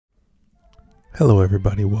Hello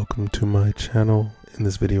everybody, welcome to my channel. In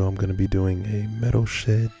this video I'm going to be doing a metal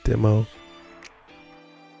shed demo.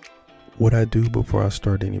 What I do before I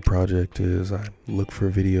start any project is I look for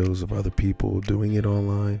videos of other people doing it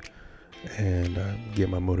online and I get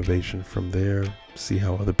my motivation from there, see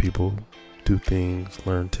how other people do things,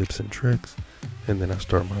 learn tips and tricks, and then I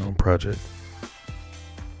start my own project.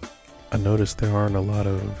 I noticed there aren't a lot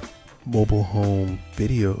of mobile home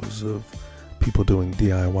videos of people doing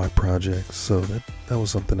DIY projects, so that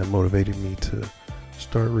was something that motivated me to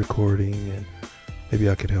start recording, and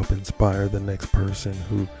maybe I could help inspire the next person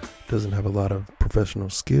who doesn't have a lot of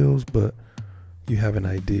professional skills, but you have an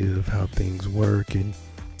idea of how things work and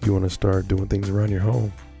you want to start doing things around your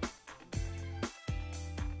home.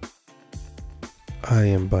 I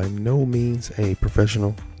am by no means a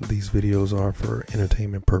professional. These videos are for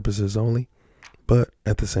entertainment purposes only, but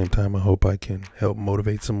at the same time I hope I can help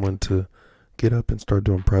motivate someone to get up and start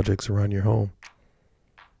doing projects around your home.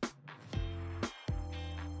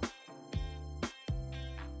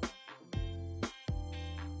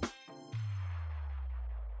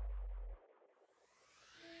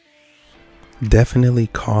 Definitely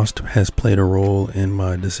cost has played a role in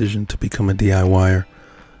my decision to become a DIYer.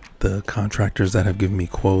 The contractors that have given me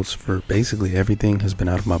quotes for basically everything has been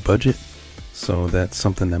out of my budget, so that's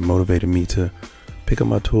something that motivated me to pick up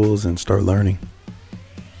my tools and start learning.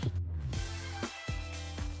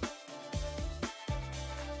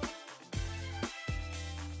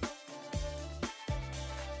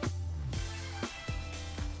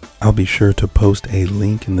 I'll be sure to post a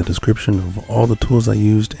link in the description of all the tools I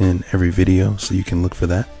used in every video, so you can look for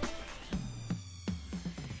that.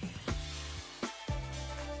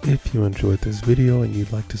 If you enjoyed this video and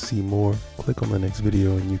you'd like to see more, click on the next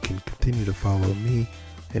video and you can continue to follow me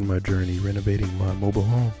in my journey renovating my mobile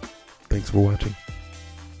home. Thanks for watching.